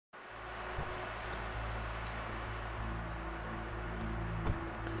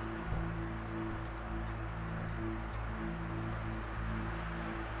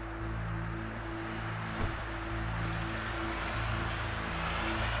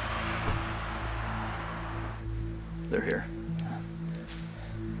they're here.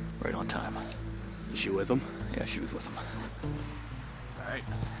 Right on time. Is she with them? Yeah, she was with them. Alright.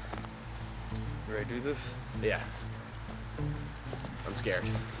 You ready to do this? Yeah. I'm scared.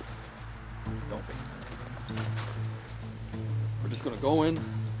 Don't be. We're just gonna go in,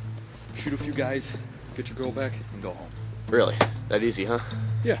 shoot a few guys, get your girl back, and go home. Really? That easy, huh?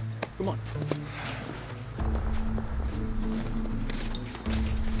 Yeah, come on.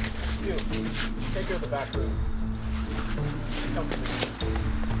 You, take her to the back room. Come with me.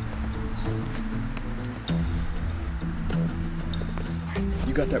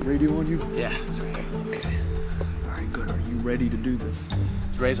 You got that radio on you? Yeah, it's right here. Okay. Alright, good. Are you ready to do this?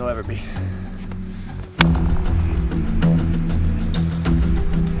 As ready as I'll ever be.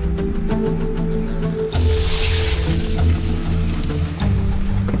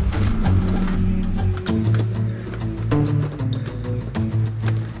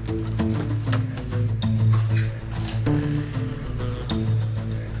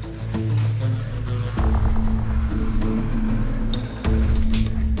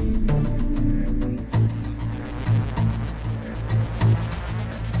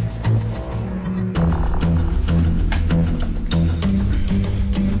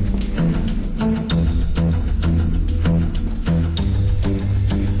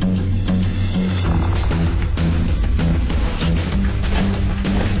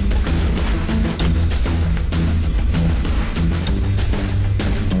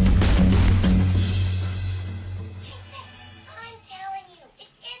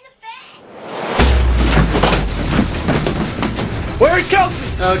 Where's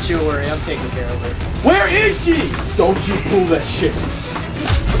Kelsey? Don't you worry, I'm taking care of her. Where is she? Don't you pull that shit.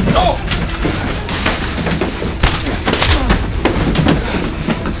 Oh!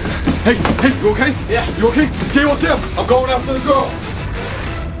 Hey, you okay? Yeah. You okay? Stay with them. I'm going after the girl.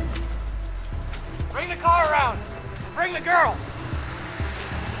 Bring the car around. Bring the girl.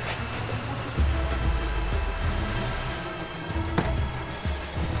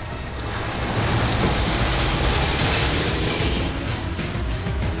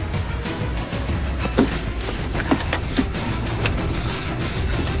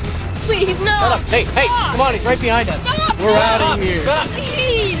 Please, no! Shut up. Hey, hey, Stop. come on, he's right behind us. Stop! We're Stop. out of here. Stop.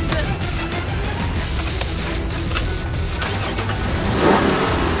 Please!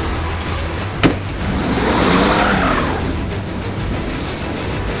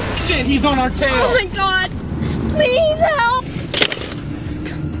 Shit, he's on our tail. Oh my god! Please help!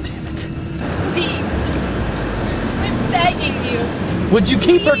 God damn it. Please. I'm begging you. Would you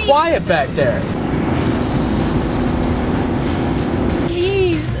keep her Please. quiet back there?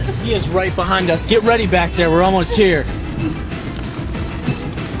 Please. He is right behind us. Get ready back there. We're almost here.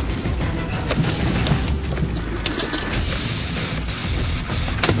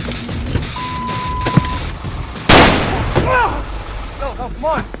 No, come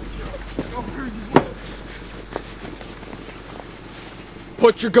on.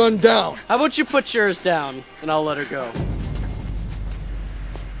 Put your gun down. How about you put yours down and I'll let her go.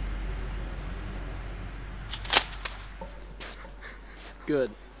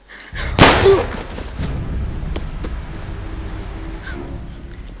 Good.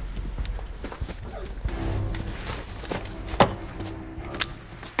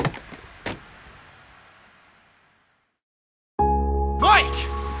 Mike!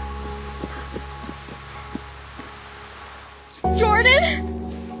 Jordan?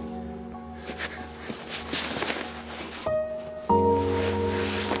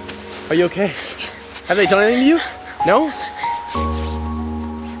 Are you okay? Have they done anything to you? No?